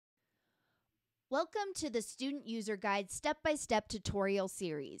Welcome to the Student User Guide step-by-step tutorial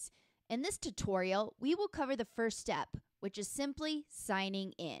series. In this tutorial, we will cover the first step, which is simply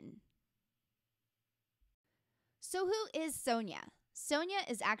signing in. So who is Sonia? Sonia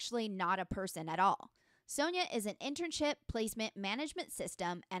is actually not a person at all. Sonia is an internship placement management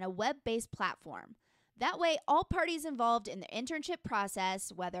system and a web-based platform. That way, all parties involved in the internship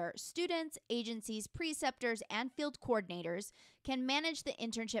process, whether students, agencies, preceptors, and field coordinators, can manage the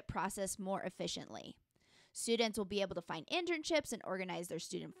internship process more efficiently. Students will be able to find internships and organize their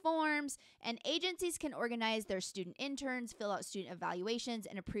student forms, and agencies can organize their student interns, fill out student evaluations,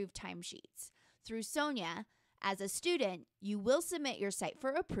 and approve timesheets. Through Sonia, as a student, you will submit your site for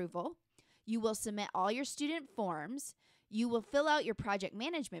approval, you will submit all your student forms, you will fill out your project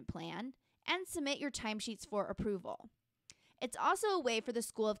management plan, and submit your timesheets for approval. It's also a way for the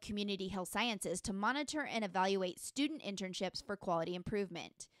School of Community Health Sciences to monitor and evaluate student internships for quality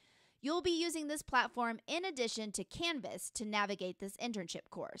improvement. You'll be using this platform in addition to Canvas to navigate this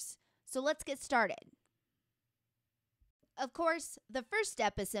internship course. So let's get started. Of course, the first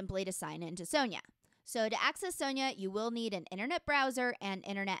step is simply to sign in to Sonia. So to access Sonia, you will need an internet browser and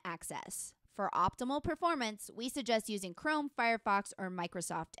internet access. For optimal performance, we suggest using Chrome, Firefox, or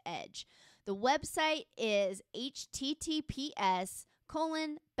Microsoft Edge. The website is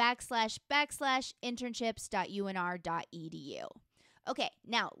https://internships.unr.edu. Okay,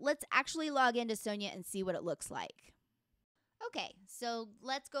 now let's actually log into Sonia and see what it looks like. Okay, so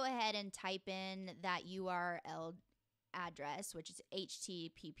let's go ahead and type in that URL address, which is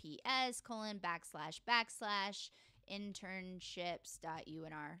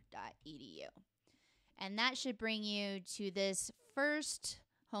https://internships.unr.edu. And that should bring you to this first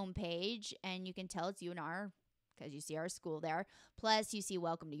homepage, and you can tell it's UNR because you see our school there. Plus, you see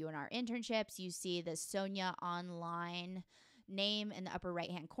Welcome to UNR Internships. You see the Sonia Online name in the upper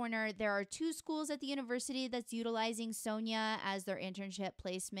right-hand corner. There are two schools at the university that's utilizing Sonia as their internship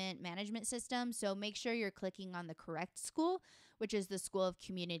placement management system, so make sure you're clicking on the correct school, which is the School of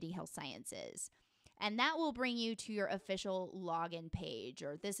Community Health Sciences. And that will bring you to your official login page,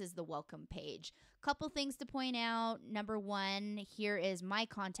 or this is the welcome page. Couple things to point out. Number one, here is my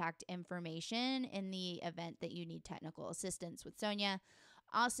contact information in the event that you need technical assistance with Sonia.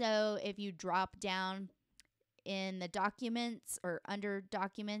 Also, if you drop down in the documents or under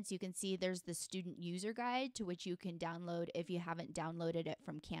documents, you can see there's the student user guide to which you can download if you haven't downloaded it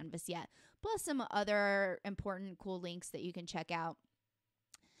from Canvas yet, plus some other important cool links that you can check out.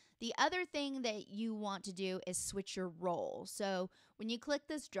 The other thing that you want to do is switch your role. So when you click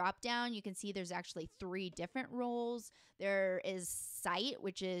this drop down, you can see there's actually 3 different roles. There is site,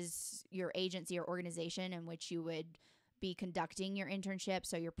 which is your agency or organization in which you would be conducting your internship.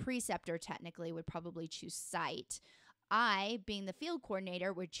 So your preceptor technically would probably choose site. I, being the field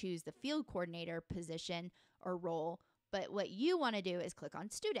coordinator, would choose the field coordinator position or role. But what you want to do is click on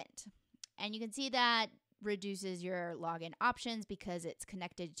student. And you can see that reduces your login options because it's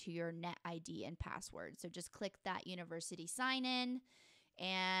connected to your net ID and password. So just click that university sign in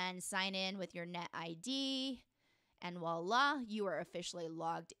and sign in with your net ID. And voila, you are officially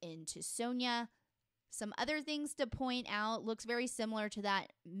logged into Sonia. Some other things to point out, looks very similar to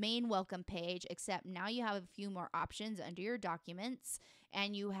that main welcome page, except now you have a few more options under your documents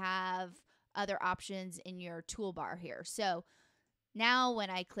and you have other options in your toolbar here. So now when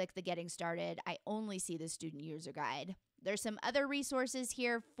I click the getting started, I only see the student user guide. There's some other resources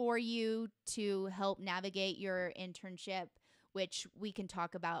here for you to help navigate your internship, which we can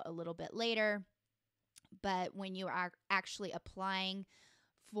talk about a little bit later. But when you are actually applying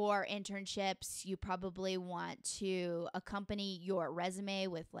for internships, you probably want to accompany your resume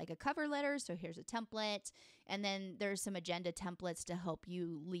with like a cover letter. So here's a template. And then there's some agenda templates to help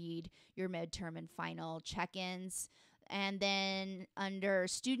you lead your midterm and final check-ins. And then under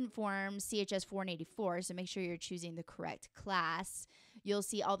student forms, CHS 484, so make sure you're choosing the correct class, you'll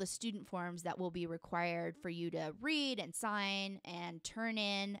see all the student forms that will be required for you to read and sign and turn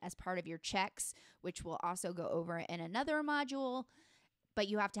in as part of your checks, which we'll also go over in another module. But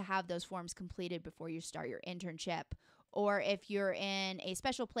you have to have those forms completed before you start your internship. Or if you're in a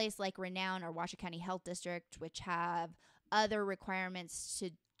special place like Renown or Washoe County Health District, which have other requirements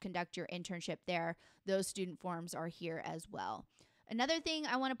to conduct your internship there, those student forms are here as well. Another thing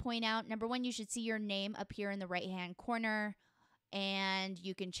I want to point out, number one, you should see your name up here in the right-hand corner, and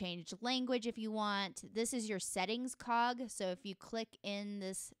you can change language if you want. This is your settings cog, so if you click in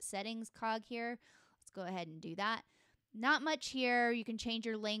this settings cog here, let's go ahead and do that. Not much here. You can change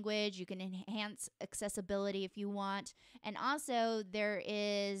your language. You can enhance accessibility if you want. And also there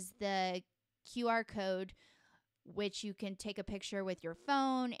is the QR code which you can take a picture with your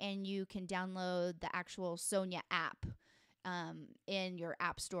phone and you can download the actual Sonia app in your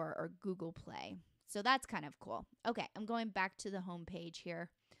App Store or Google Play. So that's kind of cool. Okay, I'm going back to the home page here.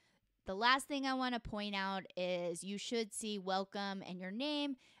 The last thing I want to point out is you should see welcome and your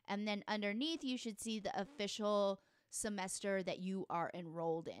name, and then underneath you should see the official semester that you are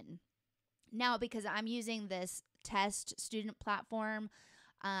enrolled in. Now, because I'm using this test student platform,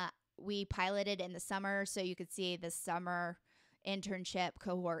 we piloted in the summer, so you could see the summer internship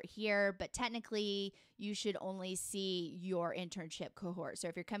cohort here, but technically you should only see your internship cohort. So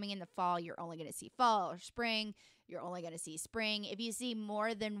if you're coming in the fall, you're only going to see fall, or spring, you're only going to see spring. If you see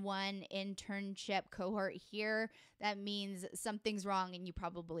more than one internship cohort here, that means something's wrong and you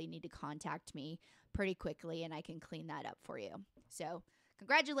probably need to contact me pretty quickly and I can clean that up for you. So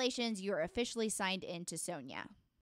congratulations, you're officially signed into Sonia.